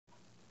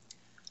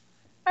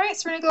right,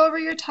 so we're going to go over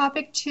your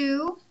topic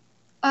 2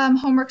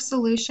 homework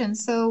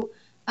solutions. So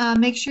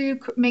make sure you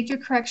make your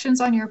corrections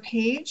on your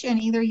page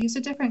and either use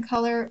a different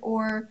color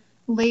or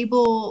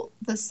label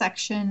the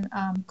section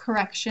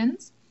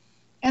corrections,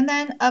 and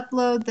then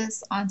upload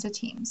this onto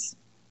Teams.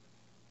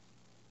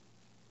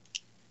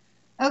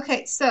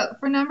 Okay, so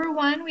for number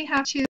 1, we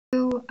have to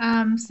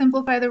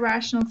simplify the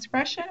rational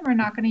expression. We're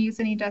not going to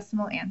use any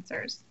decimal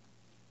answers.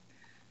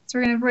 So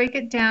we're going to break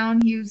it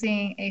down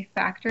using a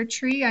factor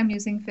tree. I'm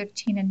using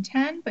 15 and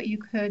 10, but you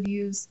could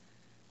use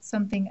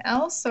something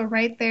else. So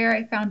right there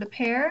I found a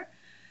pair.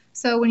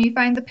 So when you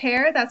find the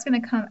pair, that's going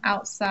to come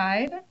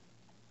outside.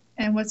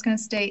 And what's going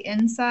to stay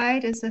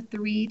inside is the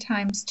 3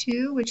 times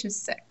 2, which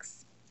is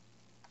 6.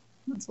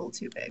 That's a little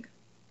too big.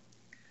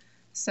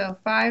 So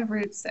 5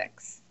 root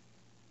 6.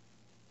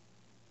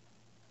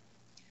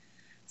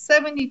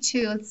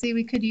 72, let's see,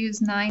 we could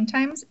use 9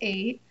 times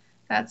 8.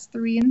 That's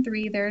 3 and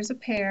 3. There's a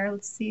pair.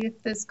 Let's see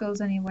if this goes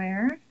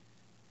anywhere.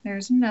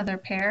 There's another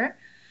pair.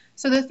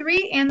 So the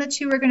 3 and the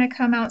 2 are going to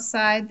come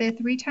outside. The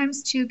 3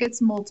 times 2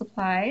 gets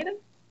multiplied.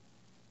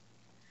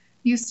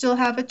 You still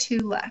have a 2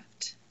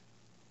 left.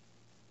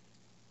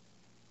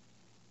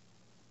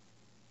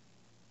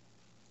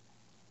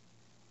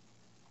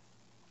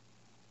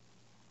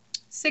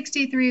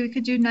 $63, we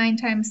could do 9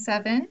 times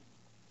 7.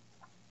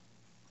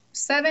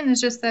 7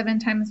 is just 7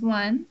 times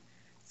 1.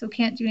 So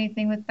can't do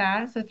anything with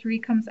that. So 3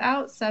 comes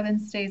out, 7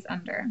 stays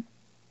under.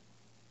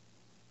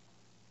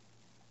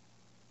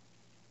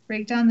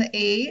 Break down the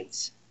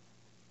 8.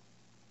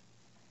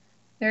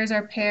 There's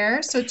our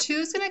pair. So 2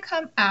 is going to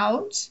come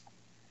out,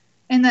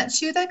 and that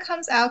 2 that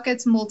comes out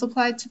gets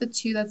multiplied to the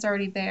 2 that's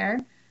already there,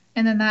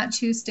 and then that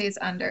 2 stays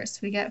under. So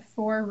we get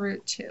 4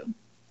 root 2.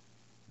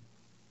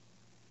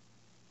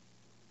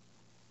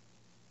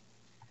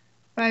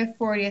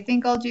 540. I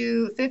think I'll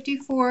do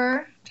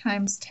 54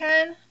 times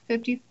 10.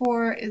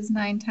 54 is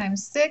 9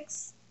 times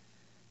 6.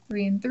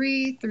 3 and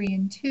 3, 3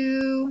 and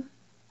 2,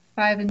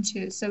 5 and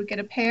 2. So we get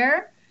a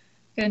pair,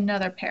 get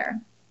another pair.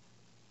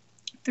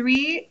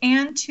 3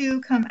 and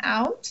 2 come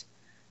out.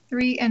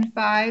 3 and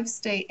 5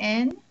 stay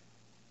in.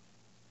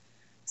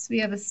 So we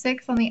have a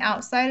 6 on the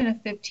outside and a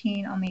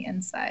 15 on the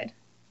inside.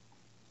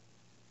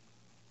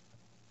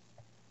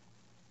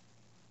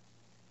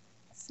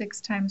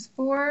 6 times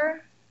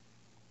 4.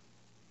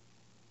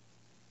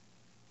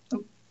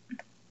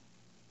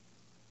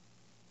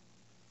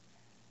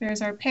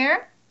 There's our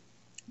pair.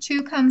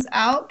 2 comes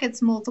out,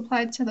 gets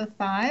multiplied to the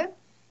 5.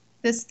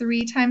 This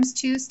 3 times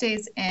 2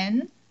 stays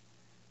in,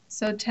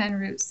 so 10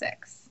 root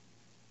 6.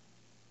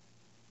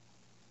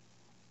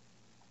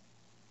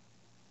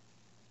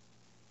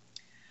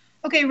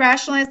 Okay,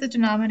 rationalize the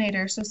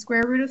denominator. So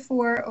square root of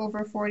 4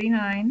 over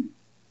 49.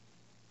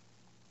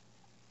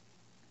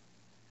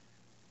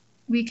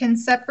 We can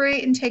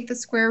separate and take the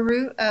square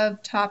root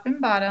of top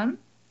and bottom.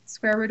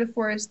 Square root of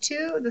 4 is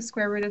 2, the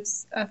square root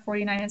of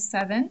 49 is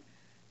 7.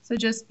 So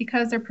just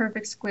because they're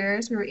perfect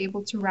squares, we were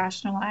able to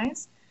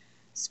rationalize.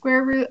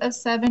 Square root of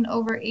 7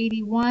 over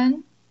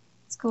 81.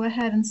 Let's go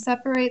ahead and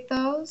separate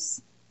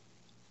those.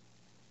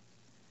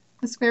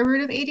 The square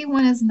root of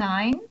 81 is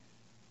 9,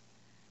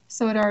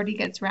 so it already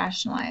gets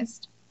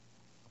rationalized.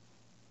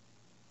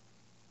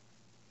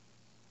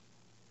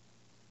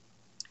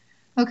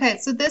 Okay,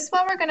 so this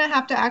one we're going to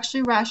have to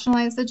actually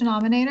rationalize the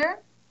denominator.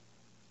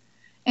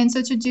 And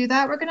so to do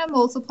that, we're going to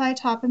multiply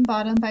top and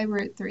bottom by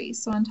root 3.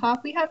 So on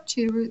top we have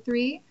 2 root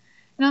 3,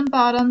 and on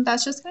bottom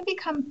that's just going to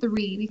become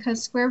 3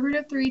 because square root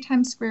of 3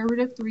 times square root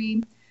of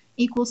 3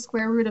 equals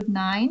square root of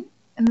 9,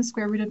 and the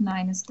square root of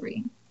 9 is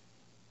 3.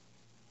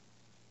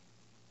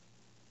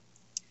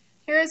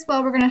 Here as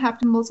well, we're going to have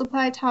to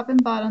multiply top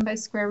and bottom by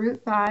square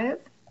root 5.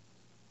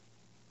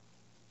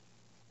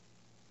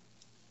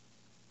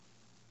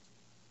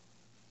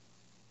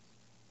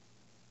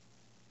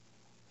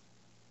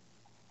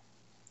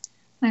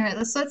 All right,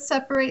 let's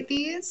separate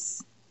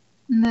these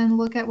and then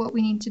look at what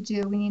we need to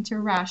do. We need to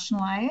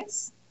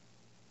rationalize.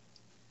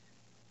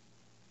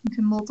 You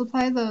can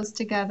multiply those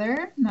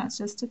together, and that's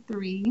just a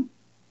 3.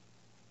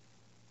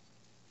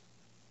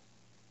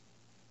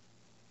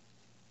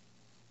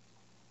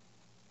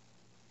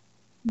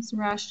 Let's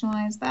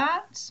rationalize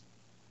that.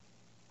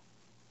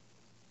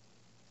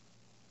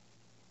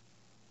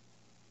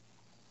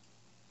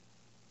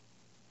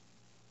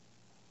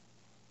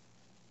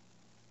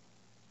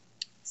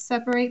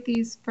 Separate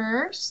these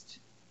first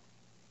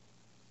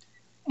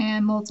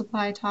and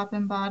multiply top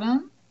and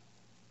bottom.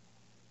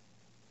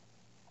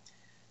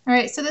 All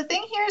right, so the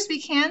thing here is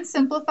we can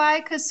simplify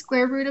because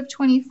square root of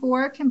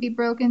 24 can be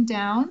broken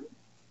down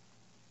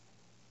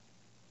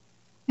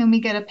and we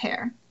get a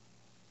pair.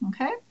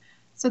 Okay,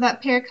 so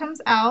that pair comes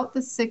out,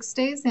 the 6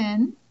 stays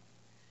in.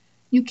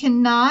 You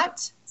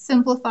cannot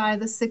simplify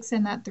the 6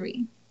 and that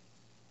 3.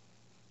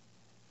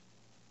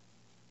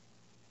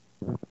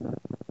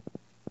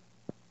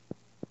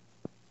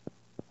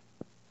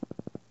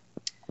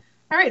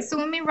 All right, so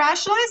when we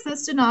rationalize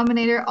this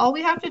denominator, all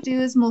we have to do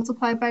is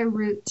multiply by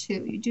root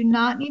 2. You do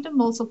not need to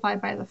multiply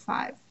by the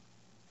 5.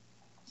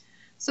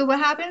 So what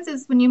happens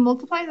is when you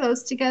multiply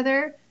those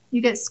together,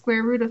 you get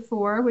square root of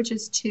 4, which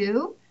is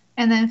 2,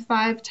 and then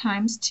 5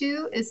 times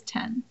 2 is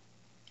 10.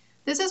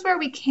 This is where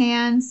we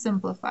can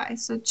simplify.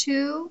 So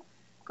 2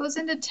 goes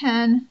into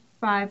 10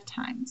 5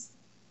 times.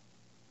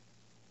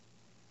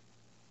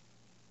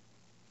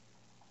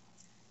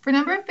 For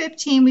number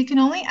 15, we can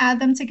only add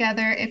them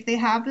together if they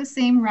have the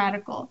same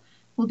radical.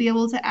 We'll be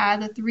able to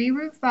add the 3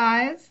 root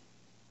 5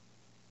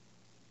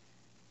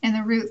 and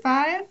the root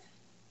 5,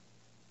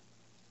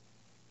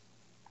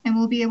 and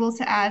we'll be able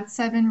to add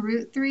 7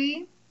 root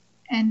 3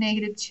 and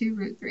negative 2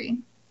 root 3.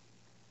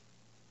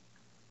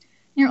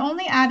 You're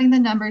only adding the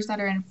numbers that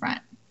are in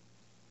front.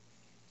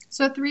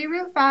 So 3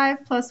 root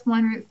 5 plus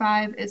 1 root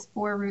 5 is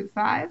 4 root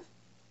 5.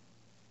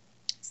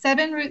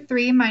 7 root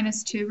 3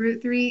 minus 2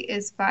 root 3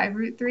 is 5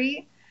 root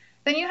 3.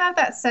 Then you have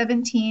that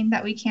 17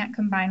 that we can't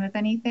combine with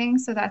anything,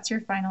 so that's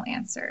your final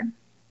answer.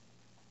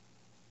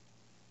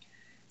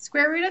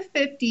 Square root of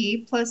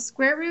 50 plus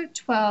square root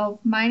 12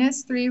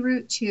 minus 3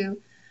 root 2.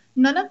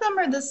 None of them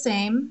are the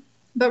same,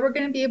 but we're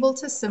going to be able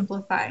to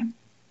simplify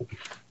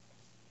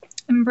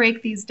and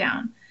break these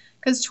down.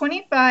 Because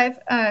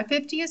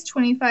 50 is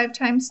 25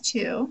 times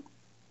 2,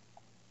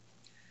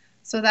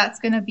 so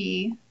that's going to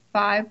be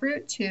 5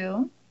 root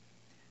 2.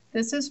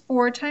 This is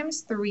 4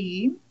 times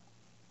 3,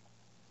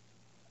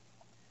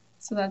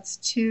 so that's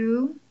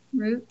 2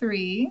 root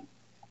 3.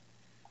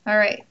 All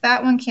right,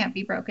 that one can't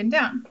be broken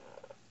down.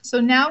 So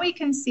now we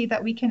can see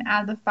that we can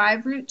add the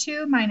 5 root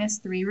 2 minus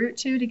 3 root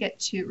 2 to get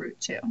 2 root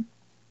 2.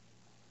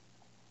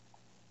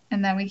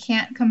 And then we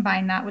can't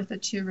combine that with the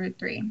 2 root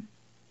 3.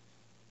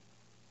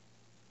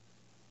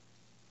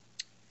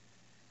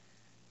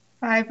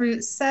 5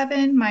 root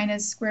 7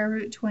 minus square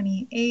root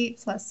 28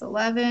 plus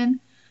 11.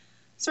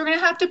 So we're going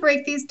to have to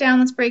break these down.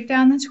 Let's break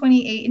down the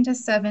 28 into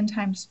 7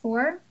 times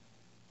 4.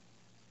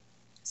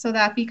 So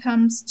that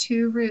becomes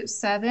 2 root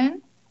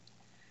 7.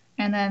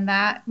 And then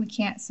that we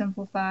can't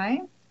simplify.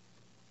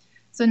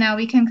 So now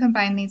we can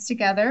combine these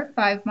together.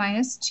 5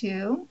 minus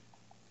 2.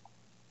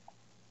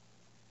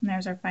 And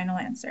there's our final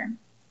answer.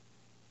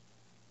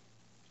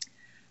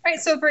 All right,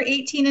 so for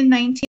 18 and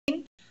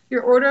 19,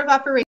 your order of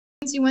operations,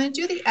 you want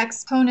to do the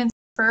exponents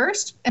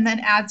first and then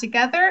add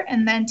together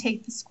and then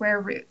take the square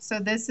root. So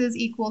this is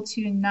equal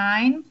to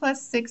 9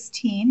 plus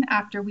 16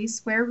 after we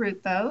square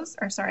root those,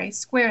 or sorry,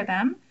 square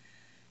them.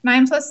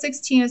 9 plus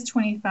 16 is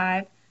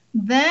 25.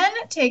 Then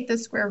take the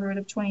square root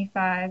of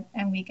 25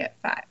 and we get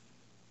 5.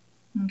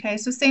 Okay,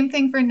 so same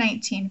thing for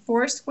 19.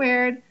 4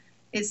 squared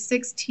is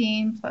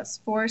 16 plus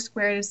 4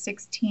 squared is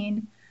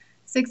 16.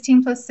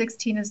 16 plus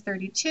 16 is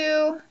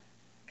 32.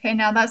 Okay,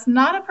 now that's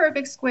not a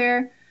perfect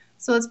square,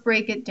 so let's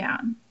break it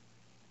down.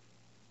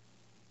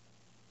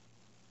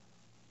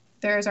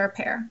 There's our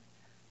pair.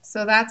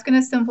 So that's going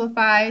to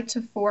simplify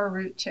to 4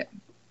 root 2.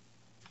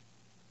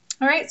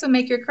 All right, so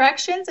make your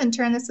corrections and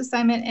turn this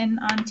assignment in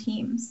on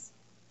Teams.